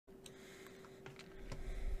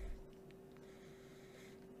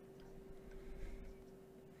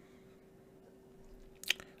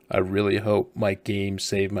I really hope my game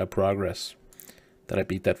saved my progress. That I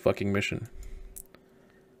beat that fucking mission.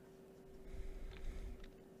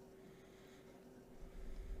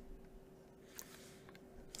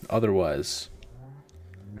 Otherwise,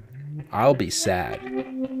 I'll be sad.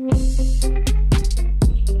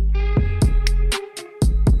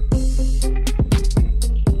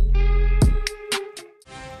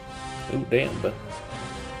 Oh, damn, but...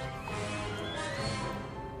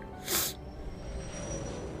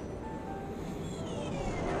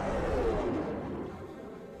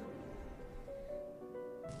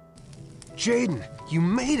 Jaden, you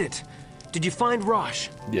made it! Did you find Rosh?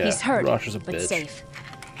 Yeah, he's hurt, Rosh is a but bitch. safe.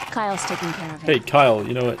 Kyle's taking care of him. Hey, Kyle,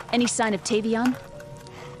 you know what? Any sign of Tavion?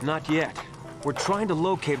 Not yet. We're trying to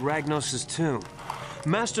locate Ragnos' tomb.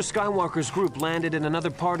 Master Skywalker's group landed in another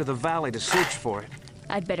part of the valley to search for it.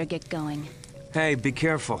 I'd better get going. Hey, be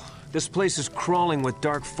careful. This place is crawling with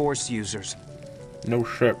Dark Force users. No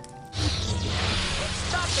shit.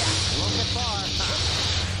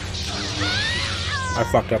 I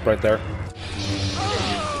fucked up right there.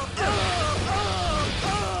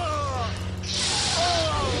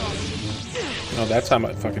 Oh, that's how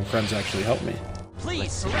my fucking friends actually helped me.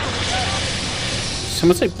 Please.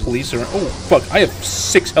 Someone say police or... Oh, fuck. I have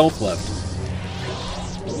 6 health left.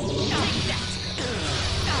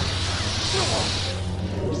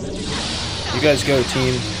 You guys go,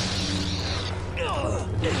 team.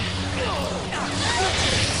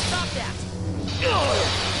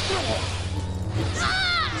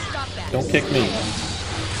 Don't kick me.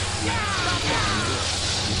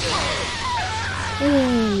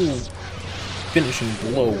 Ooh. Finishing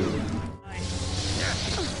blow.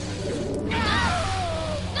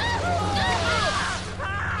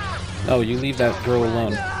 Oh, you leave that girl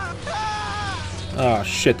alone. Oh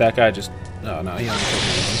shit, that guy just... Oh no, he only killed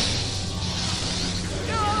me.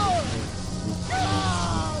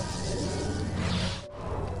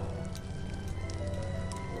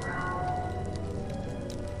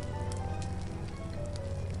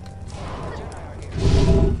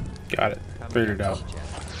 Got it. Figured it out.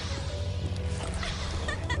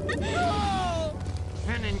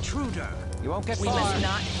 An intruder. You won't get We must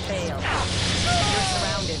not fail. You're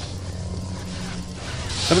surrounded.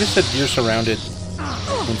 Somebody said you're surrounded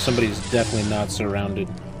when somebody's definitely not surrounded.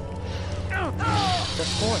 The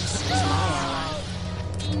Force is my ally.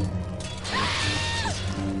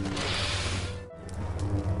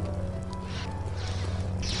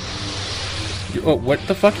 Oh, what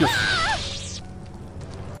the fuck? You're...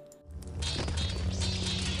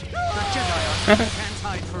 The Jedi can't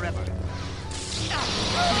hide forever.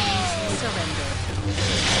 Please surrender.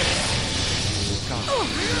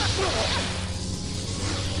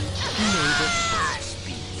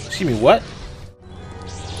 Excuse me, what?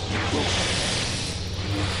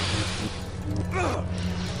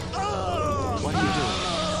 What are you doing?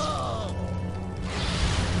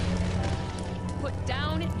 Put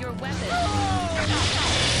down your weapon.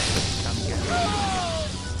 Come get me.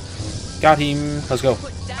 Got him. Let's go.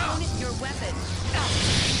 Put down your weapon.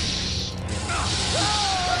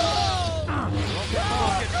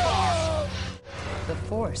 The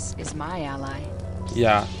Force is my ally.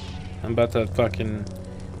 Yeah. I'm about to fucking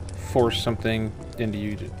force something into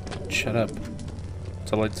you to shut up.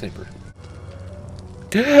 It's a lightsaber.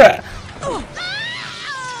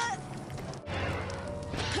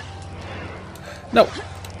 No.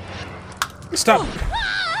 Stop.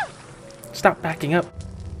 Stop backing up.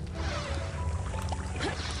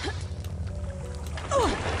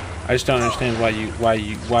 I just don't understand why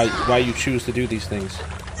you choose to do these things.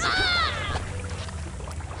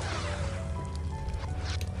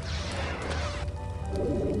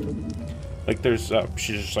 Like there's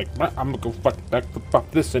she's just like, I'm gonna go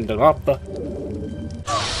fuck this into lava.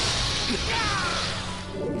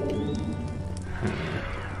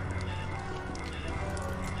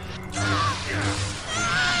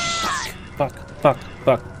 Fuck.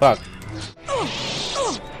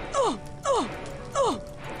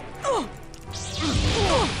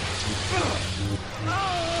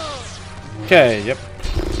 Okay, yep.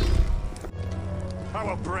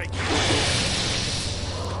 Power break.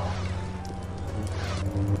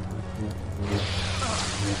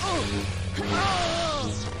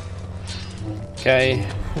 Okay.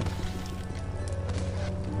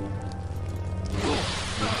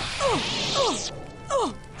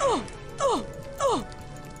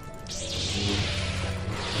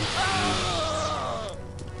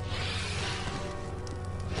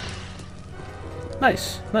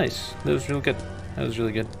 Nice. That was real good. That was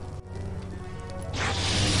really good.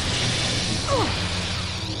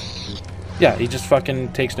 Yeah, he just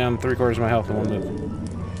fucking takes down 3/4 of my health in one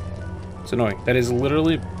move. It's annoying. That is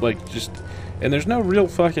literally like just, and there's no real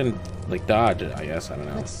fucking like dodge. I guess I don't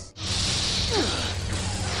know.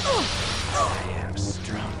 I am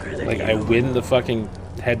stronger than Like you. I win the fucking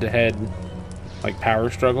head-to-head like power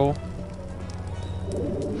struggle.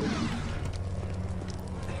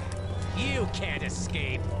 You can't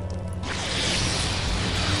escape.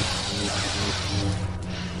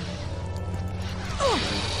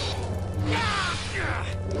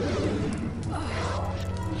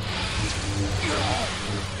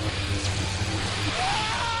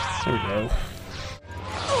 There we go.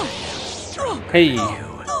 Hey.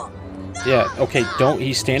 Yeah, okay, don't.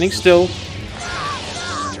 He's standing still.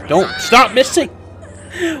 Don't. Stop missing!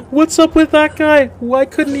 What's up with that guy? Why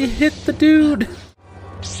couldn't he hit the dude?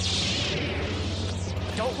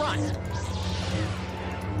 Don't run.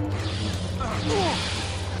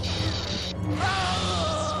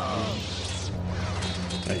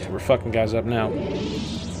 Oh yeah, we're fucking guys up now.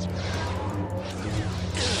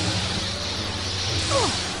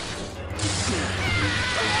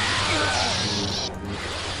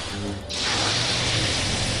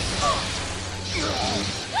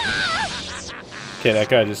 Okay, that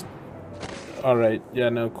guy just... Alright, yeah,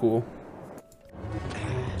 no, cool.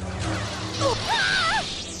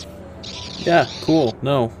 Yeah, cool,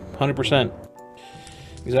 no, 100%.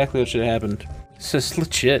 Exactly what should have happened. This is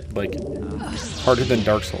legit, like, harder than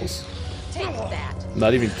Dark Souls. Take that.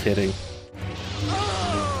 Not even kidding.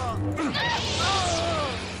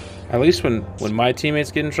 At least when my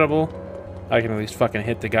teammates get in trouble, I can at least fucking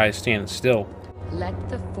hit the guy standing still. Let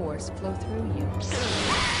the force flow through you.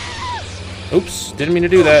 Oops, didn't mean to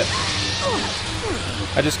do that.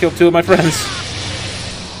 I just killed 2 of my friends.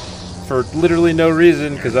 For literally no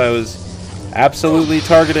reason, because I was absolutely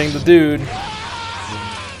targeting the dude.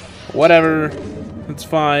 Whatever. It's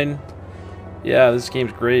fine. Yeah, this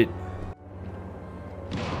game's great.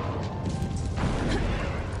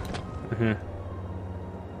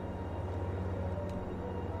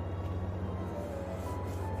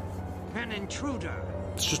 An intruder.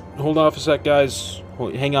 Let's just hold off a sec, guys.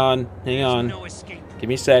 Hang on, hang on. No escape. Give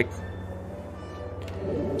me a sec.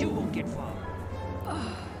 You won't get far.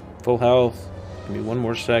 Full health. Give me one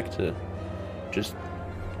more sec to just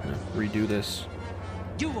redo this.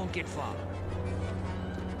 You won't get far.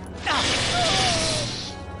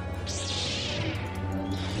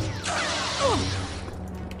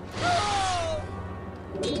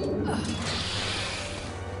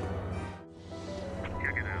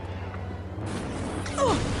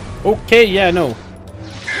 Okay, yeah, no.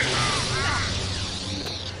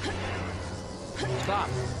 Stop.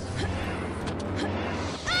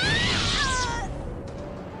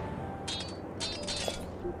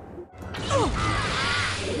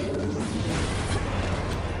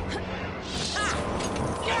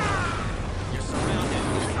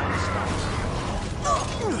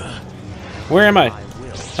 Where am I?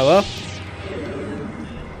 Hello?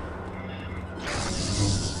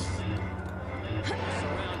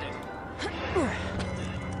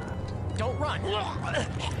 Don't run.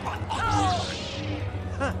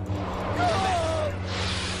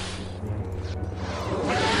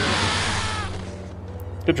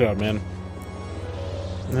 Good job, man.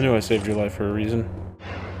 I knew I saved your life for a reason.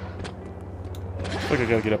 Looks like I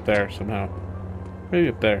gotta get up there somehow. Maybe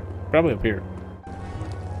up there. Probably up here.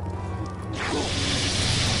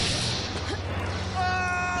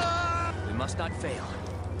 We must not fail.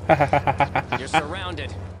 You're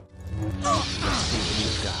surrounded. Let's see what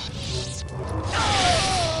you've got.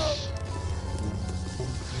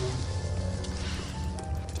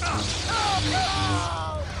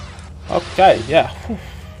 Okay, yeah. Whew.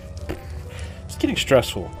 It's getting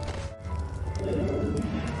stressful.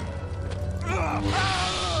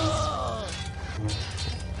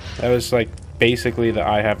 That was like basically the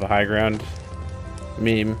I have the high ground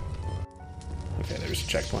meme. Okay, there's a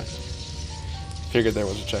checkpoint. Figured there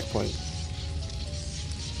was a checkpoint.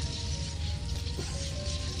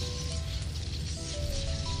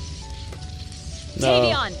 No.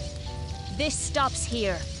 Tavion! This stops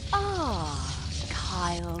here. Ah,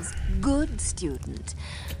 Kyle's good student.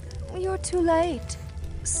 You're too late.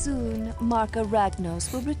 Soon, Marka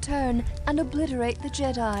Ragnos will return and obliterate the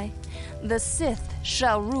Jedi. The Sith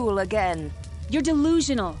shall rule again. You're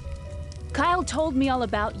delusional. Kyle told me all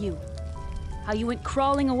about you. How you went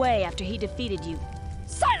crawling away after he defeated you.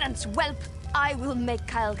 Silence, whelp! I will make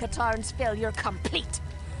Kyle Katarn's failure complete.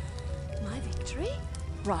 My victory?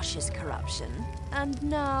 Rosh's corruption. And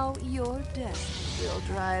now your death will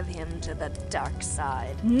drive him to the dark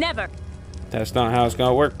side. Never! That's not how it's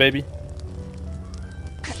gonna work, baby.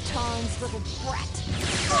 Katarn's little brat.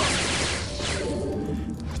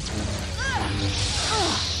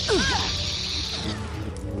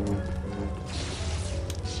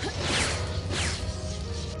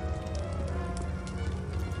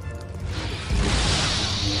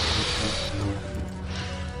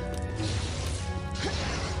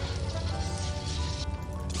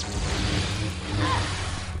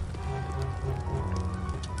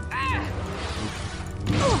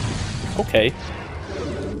 Okay.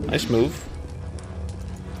 Nice move.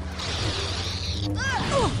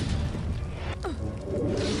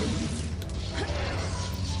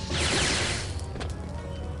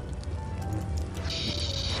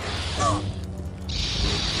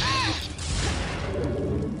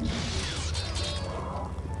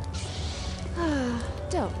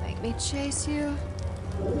 Don't make me chase you.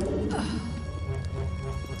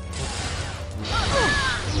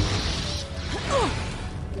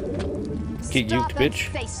 Get you, Stop and bitch.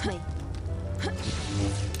 face me.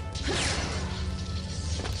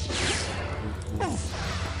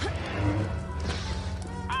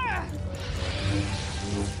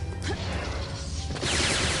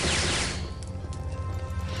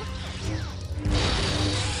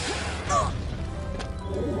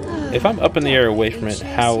 If I'm up in the air away from it, Chase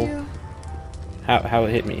how you. it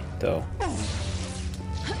hit me though?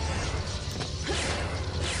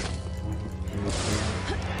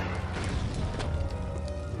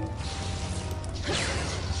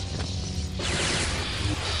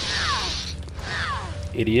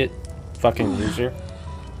 Idiot. Fucking loser.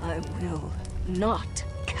 I will not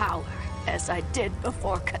cower as I did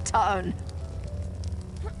before Catan.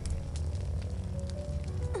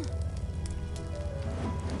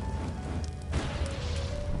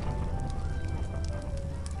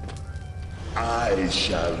 I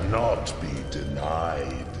shall not be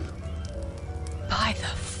denied. By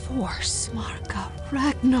the Force, Marka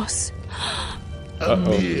Ragnos. A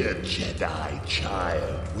mere Jedi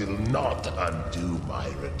child will not undo my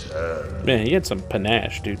return. Man, he had some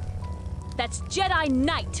panache, dude. That's Jedi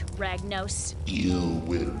Knight, Ragnos. You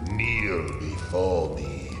will kneel before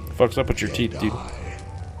me. Fucks up with your teeth, dude. Jedi.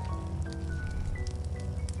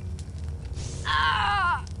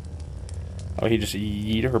 Oh, he just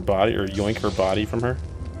yeet her body or yoink her body from her?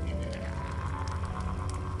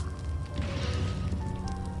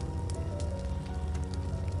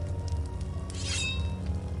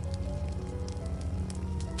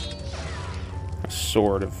 A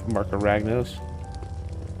sword of Marka Ragnos.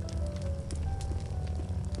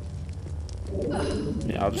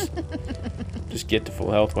 Yeah, I'll just get to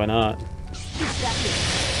full health, why not?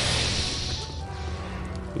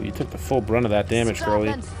 Ooh, you took the full brunt of that damage, Stop girlie.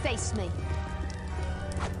 and face me.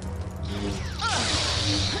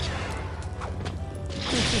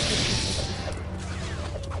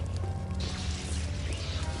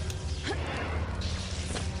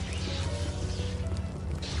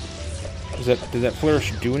 Did that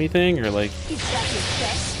flourish do anything, or like? Is that your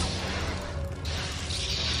best?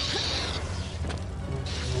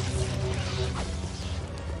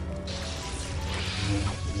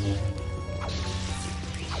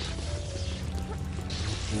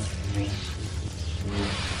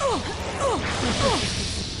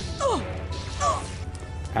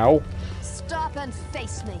 Ow. Stop and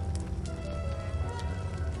face me.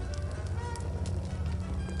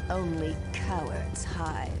 Only cowards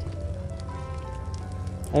hide.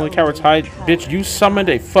 Only cowards hide. Bitch, you summoned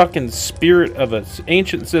a fucking spirit of an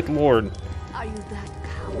ancient Sith Lord. Are you that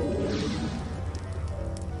coward?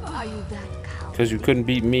 Are you that coward? Because you couldn't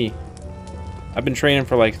beat me. I've been training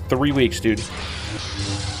for like 3 weeks, dude.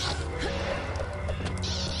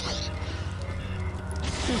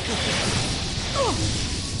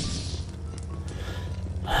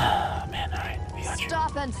 Man, alright, we got you.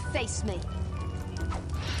 Stop and face me.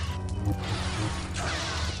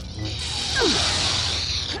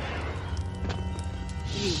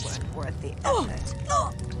 You weren't worth the effort.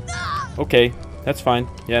 Okay, that's fine.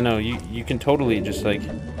 Yeah, no, you can totally just like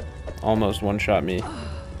almost one-shot me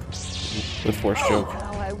with Force Choke.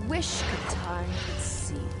 How I wish Catan could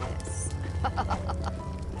see this.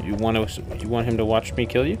 You want him to watch me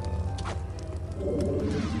kill you?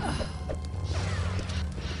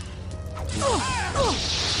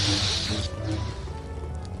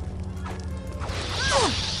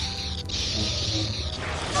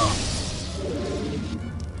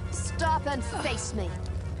 Stop and face me.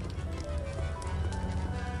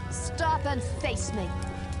 Stop and face me.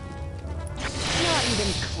 Not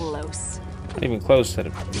even close. Not even close. That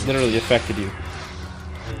it literally affected you.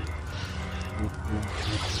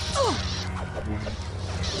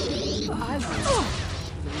 I will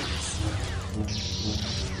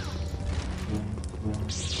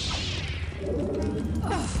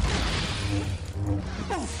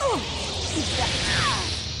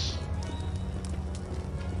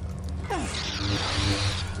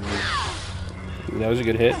Ooh, that was a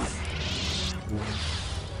good hit.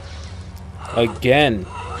 Again.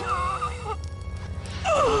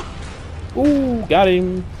 Ooh, got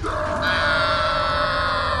him.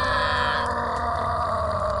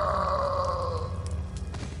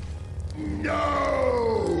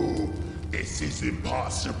 No! is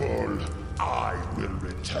impossible. I will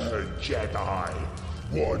return, Jedi.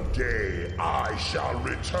 One day I shall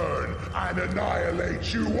return and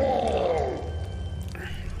annihilate you all!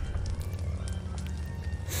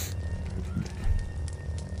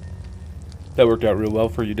 That worked out real well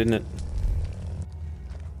for you, didn't it?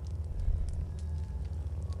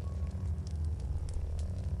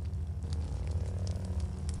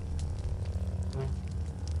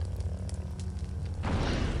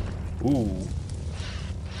 Ooh.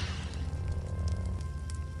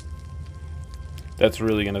 That's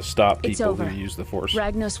really going to stop It's people over. who use the Force.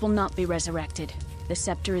 Ragnos will not be resurrected. The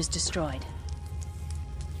scepter is destroyed.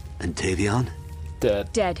 And Tavion?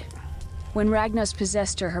 Dead. Dead. When Ragnos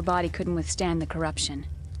possessed her, her body couldn't withstand the corruption.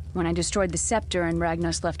 When I destroyed the scepter and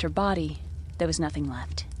Ragnos left her body, there was nothing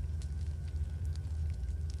left.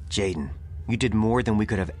 Jaden, you did more than we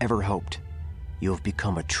could have ever hoped. You have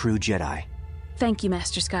become a true Jedi. Thank you,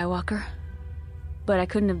 Master Skywalker. But I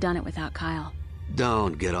couldn't have done it without Kyle.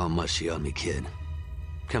 Don't get all mushy on me, kid.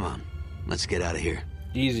 Come on, let's get out of here.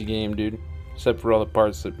 Easy game, dude. Except for all the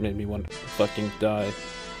parts that made me want to fucking die.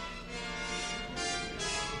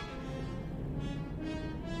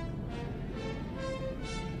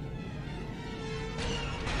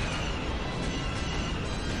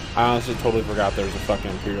 I honestly totally forgot there was a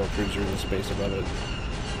fucking Imperial cruiser in space above it.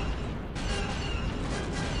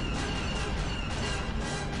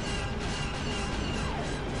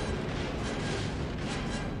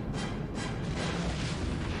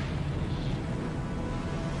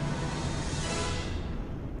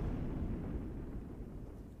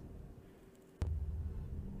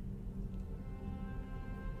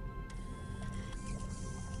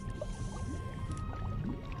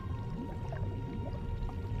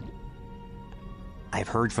 I've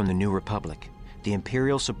heard from the New Republic. The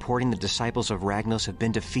Imperials supporting the disciples of Ragnos have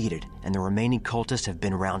been defeated, and the remaining cultists have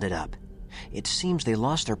been rounded up. It seems they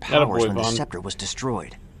lost their powers when the scepter was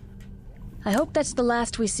destroyed. I hope that's the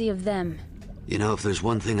last we see of them. You know, if there's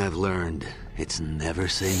one thing I've learned, it's never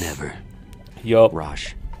say never. Yup.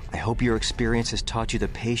 Rosh, I hope your experience has taught you the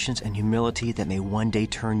patience and humility that may one day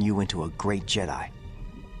turn you into a great Jedi.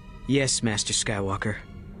 Yes, Master Skywalker.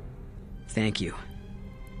 Thank you.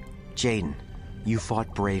 Jaden, you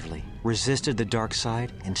fought bravely, resisted the dark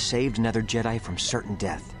side, and saved another Jedi from certain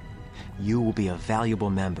death. You will be a valuable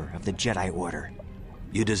member of the Jedi Order.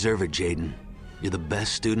 You deserve it, Jaden. You're the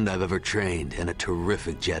best student I've ever trained, and a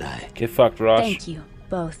terrific Jedi. Get fucked, Rosh. Thank you,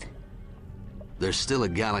 both. There's still a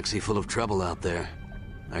galaxy full of trouble out there.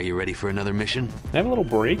 Are you ready for another mission? Can I have a little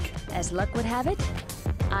break? As luck would have it,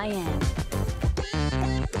 I am.